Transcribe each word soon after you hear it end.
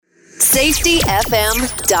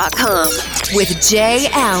SafetyFM.com with Jay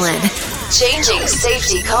Allen. Changing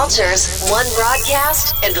safety cultures, one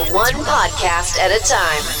broadcast and one podcast at a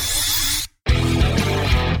time.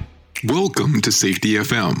 Welcome to Safety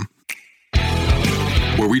FM,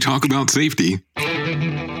 where we talk about safety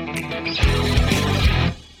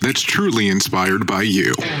that's truly inspired by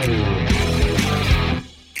you.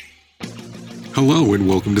 Hello and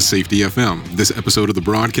welcome to Safety FM. This episode of the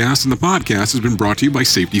broadcast and the podcast has been brought to you by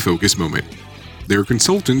Safety Focus Moment. They're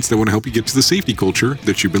consultants that want to help you get to the safety culture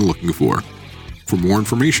that you've been looking for. For more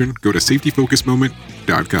information, go to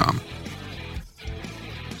safetyfocusmoment.com.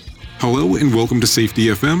 Hello and welcome to Safety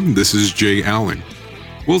FM. This is Jay Allen.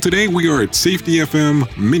 Well, today we are at Safety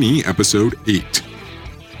FM Mini Episode 8.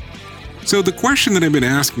 So the question that I've been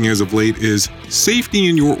asking as of late is, safety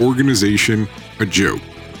in your organization a joke?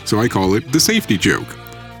 So I call it the safety joke.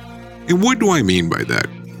 And what do I mean by that?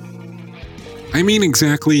 I mean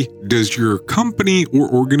exactly, does your company or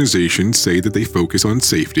organization say that they focus on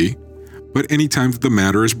safety, but anytime that the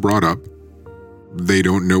matter is brought up, they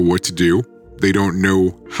don't know what to do, they don't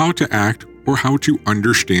know how to act, or how to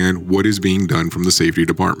understand what is being done from the safety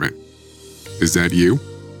department? Is that you?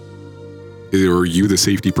 Are you the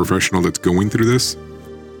safety professional that's going through this?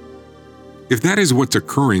 If that is what's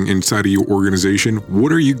occurring inside of your organization,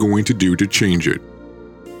 what are you going to do to change it?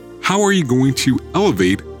 How are you going to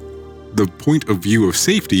elevate the point of view of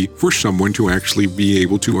safety for someone to actually be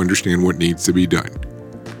able to understand what needs to be done?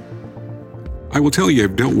 I will tell you,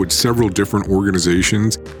 I've dealt with several different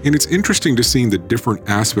organizations, and it's interesting to see the different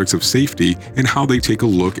aspects of safety and how they take a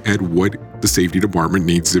look at what the safety department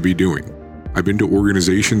needs to be doing. I've been to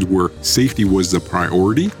organizations where safety was the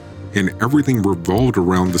priority and everything revolved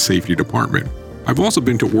around the safety department. I've also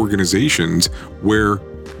been to organizations where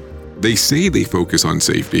they say they focus on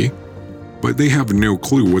safety, but they have no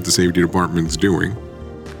clue what the safety department's doing,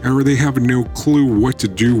 or they have no clue what to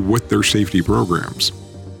do with their safety programs.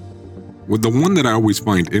 Well, the one that I always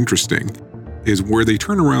find interesting is where they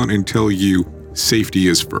turn around and tell you safety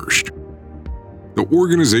is first. The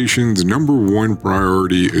organization's number one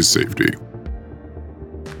priority is safety.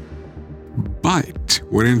 But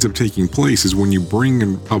what ends up taking place is when you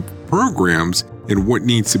bring up programs and what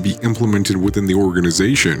needs to be implemented within the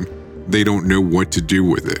organization, they don't know what to do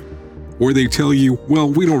with it. Or they tell you, well,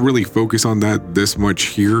 we don't really focus on that this much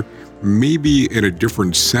here. Maybe in a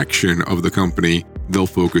different section of the company, they'll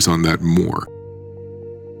focus on that more.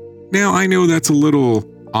 Now, I know that's a little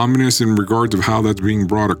ominous in regards of how that's being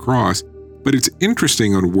brought across, but it's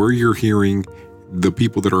interesting on where you're hearing the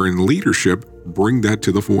people that are in leadership bring that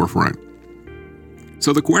to the forefront.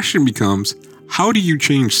 So the question becomes, how do you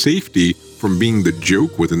change safety from being the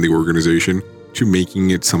joke within the organization to making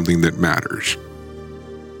it something that matters?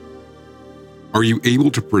 Are you able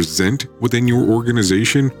to present within your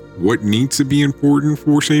organization what needs to be important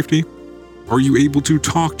for safety? Are you able to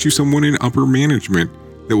talk to someone in upper management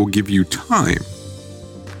that will give you time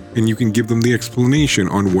and you can give them the explanation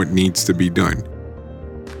on what needs to be done?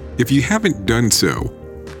 If you haven't done so,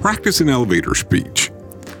 practice an elevator speech.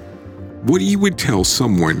 What you would tell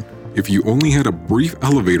someone if you only had a brief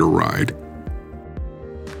elevator ride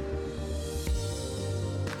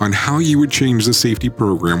on how you would change the safety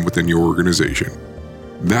program within your organization.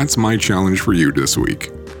 That's my challenge for you this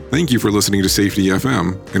week. Thank you for listening to Safety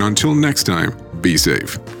FM, and until next time, be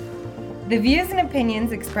safe. The views and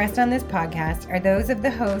opinions expressed on this podcast are those of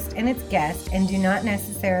the host and its guest and do not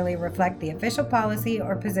necessarily reflect the official policy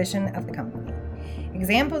or position of the company.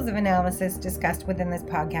 Examples of analysis discussed within this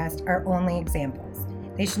podcast are only examples.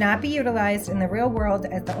 They should not be utilized in the real world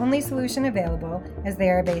as the only solution available, as they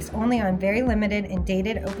are based only on very limited and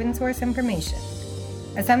dated open source information.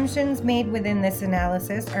 Assumptions made within this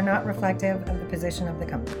analysis are not reflective of the position of the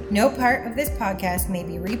company. No part of this podcast may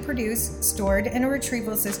be reproduced, stored in a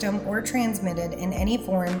retrieval system, or transmitted in any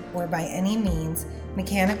form or by any means,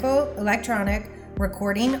 mechanical, electronic,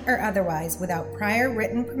 recording, or otherwise, without prior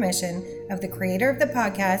written permission of the creator of the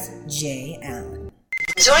podcast, Jay Allen.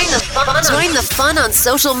 Join the fun on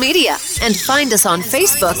social media and find us on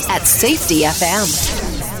Facebook at Safety FM.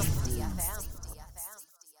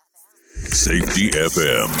 Safety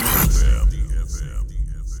FM.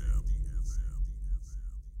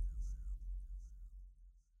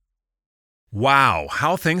 Wow,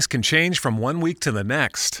 how things can change from one week to the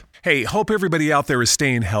next. Hey, hope everybody out there is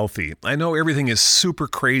staying healthy. I know everything is super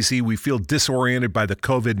crazy. We feel disoriented by the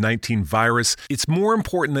COVID-19 virus. It's more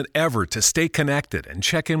important than ever to stay connected and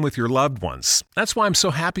check in with your loved ones. That's why I'm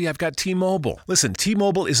so happy I've got T-Mobile. Listen,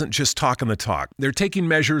 T-Mobile isn't just talking the talk. They're taking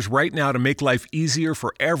measures right now to make life easier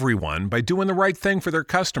for everyone by doing the right thing for their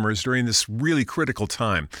customers during this really critical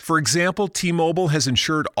time. For example, T-Mobile has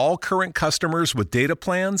ensured all current customers with data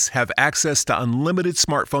plans have access to unlimited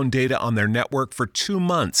smartphone data on their network for 2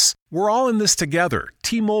 months. We're all in this together.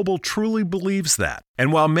 T-Mobile truly believes that.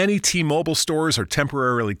 And while many T-Mobile stores are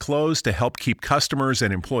temporarily closed to help keep customers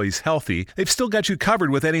and employees healthy, they've still got you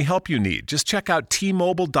covered with any help you need. Just check out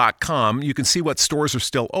T-Mobile.com. You can see what stores are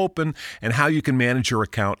still open and how you can manage your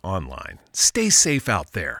account online. Stay safe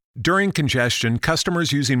out there. During congestion,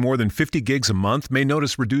 customers using more than 50 gigs a month may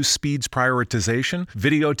notice reduced speeds prioritization,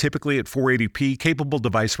 video typically at 480p, capable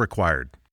device required.